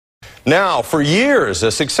Now, for years,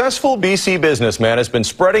 a successful BC businessman has been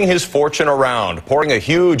spreading his fortune around, pouring a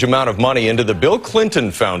huge amount of money into the Bill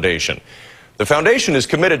Clinton Foundation. The foundation is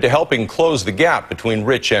committed to helping close the gap between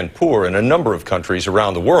rich and poor in a number of countries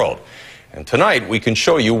around the world. And tonight, we can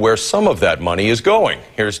show you where some of that money is going.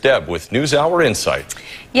 Here's Deb with NewsHour Insight.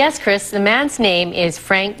 Yes, Chris, the man's name is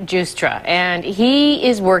Frank Giustra, and he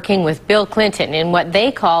is working with Bill Clinton in what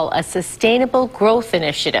they call a sustainable growth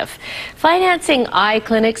initiative, financing eye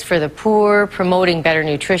clinics for the poor, promoting better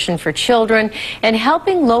nutrition for children, and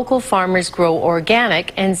helping local farmers grow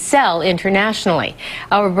organic and sell internationally.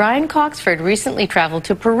 Our Brian Coxford recently traveled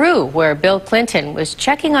to Peru, where Bill Clinton was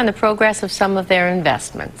checking on the progress of some of their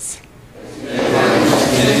investments.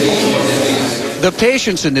 The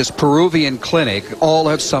patients in this Peruvian clinic all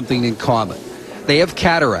have something in common. They have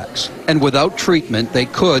cataracts, and without treatment, they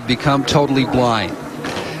could become totally blind.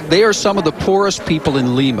 They are some of the poorest people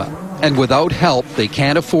in Lima, and without help, they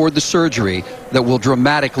can't afford the surgery that will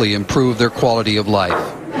dramatically improve their quality of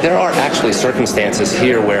life. There are actually circumstances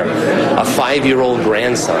here where a 5-year-old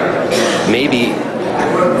grandson may be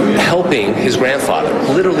helping his grandfather,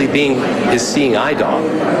 literally being his seeing eye dog.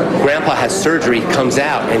 Grandpa has surgery, comes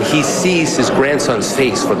out, and he sees his grandson's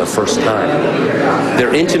face for the first time.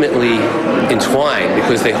 They're intimately entwined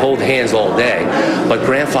because they hold hands all day, but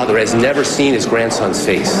grandfather has never seen his grandson's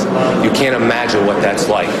face. You can't imagine what that's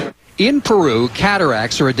like. In Peru,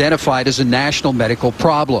 cataracts are identified as a national medical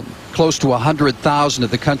problem. Close to 100,000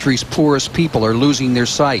 of the country's poorest people are losing their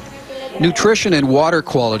sight. Nutrition and water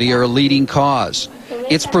quality are a leading cause.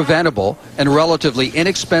 It's preventable and relatively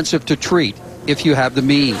inexpensive to treat if you have the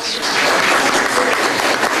means.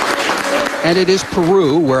 And it is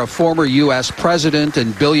Peru where a former U.S. president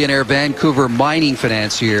and billionaire Vancouver mining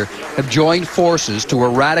financier have joined forces to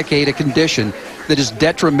eradicate a condition that is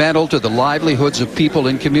detrimental to the livelihoods of people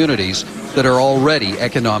in communities that are already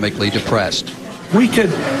economically depressed. We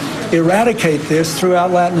could eradicate this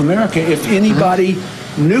throughout Latin America if anybody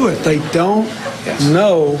knew it. They don't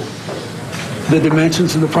know the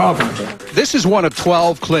dimensions of the problem. This is one of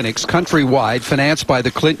 12 clinics countrywide financed by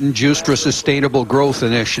the Clinton Giustra Sustainable Growth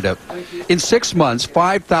Initiative. In 6 months,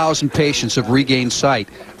 5,000 patients have regained sight.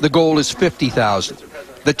 The goal is 50,000.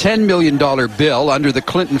 The $10 million bill under the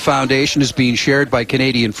Clinton Foundation is being shared by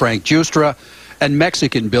Canadian Frank Giustra and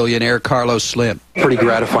Mexican billionaire Carlos Slim. Pretty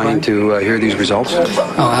gratifying to hear these results.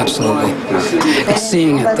 Oh, absolutely. It's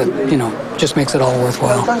seeing it that, just makes it all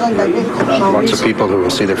worthwhile. Lots of people who will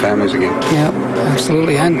see their families again. Yeah,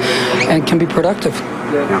 absolutely. And can be productive.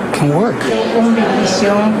 Can work.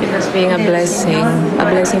 It has been a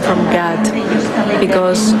blessing from God,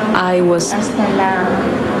 because I was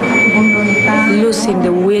losing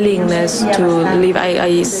the willingness to live.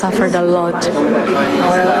 I suffered a lot.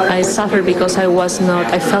 I suffered because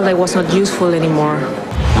I felt I was not useful anymore.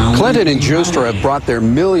 Clinton and Giustra have brought their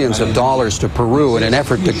millions of dollars to Peru in an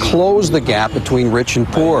effort to close the gap between rich and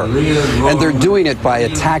poor. And they're doing it by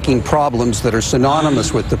attacking problems that are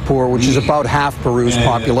synonymous with the poor, which is about half Peru's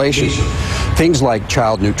population. Things like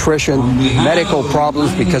child nutrition, medical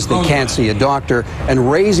problems because they can't see a doctor,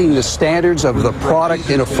 and raising the standards of the product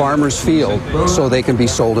in a farmer's field so they can be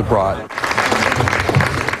sold abroad.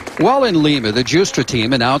 While in Lima, the Giustra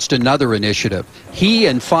team announced another initiative. He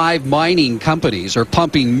and 5 mining companies are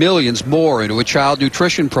pumping millions more into a child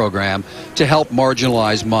nutrition program to help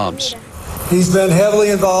marginalized moms. He's been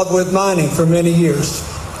heavily involved with mining for many years.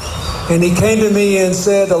 And he came to me and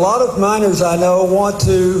said, a lot of miners I know want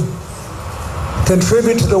to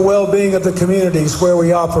contribute to the well-being of the communities where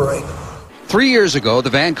we operate. 3 years ago, the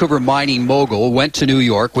Vancouver mining mogul went to New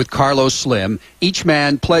York with Carlos Slim, each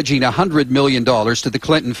man pledging $100 million to the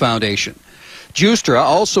Clinton Foundation. Giustra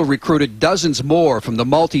also recruited dozens more from the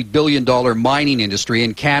multi-billion-dollar mining industry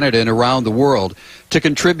in Canada and around the world to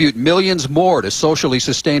contribute millions more to socially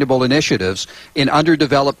sustainable initiatives in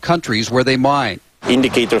underdeveloped countries where they mine.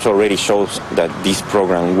 Indicators already shows that this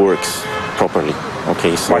program works properly.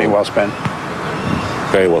 Okay, so money well spent.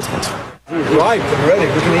 Very well spent. Ripe and ready.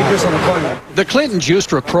 We can eat this on the plane. The Clinton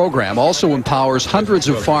Giustra program also empowers hundreds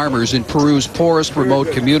of farmers in Peru's poorest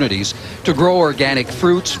remote communities to grow organic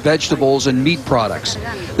fruits, vegetables, and meat products.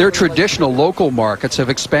 Their traditional local markets have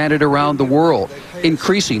expanded around the world,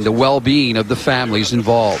 increasing the well-being of the families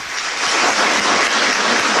involved.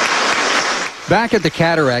 Back at the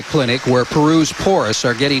Cataract Clinic, where Peru's poorest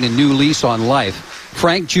are getting a new lease on life,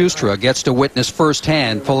 Frank Giustra gets to witness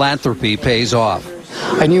firsthand philanthropy pays off.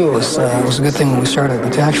 I knew it was a good thing when we started,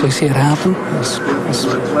 but to actually see it happen was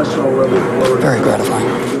very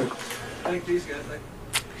gratifying.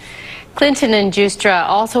 Clinton and Justra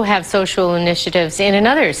also have social initiatives in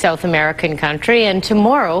another South American country, and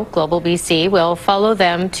tomorrow Global BC will follow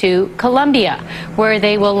them to Colombia, where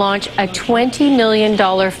they will launch a $20 million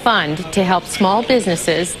fund to help small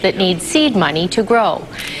businesses that need seed money to grow.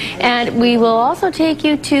 And we will also take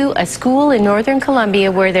you to a school in northern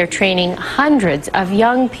Colombia where they're training hundreds of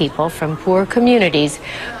young people from poor communities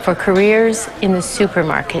for careers in the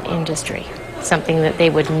supermarket industry. Something that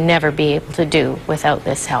they would never be able to do without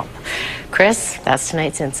this help. Chris, that's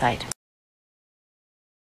tonight's Insight.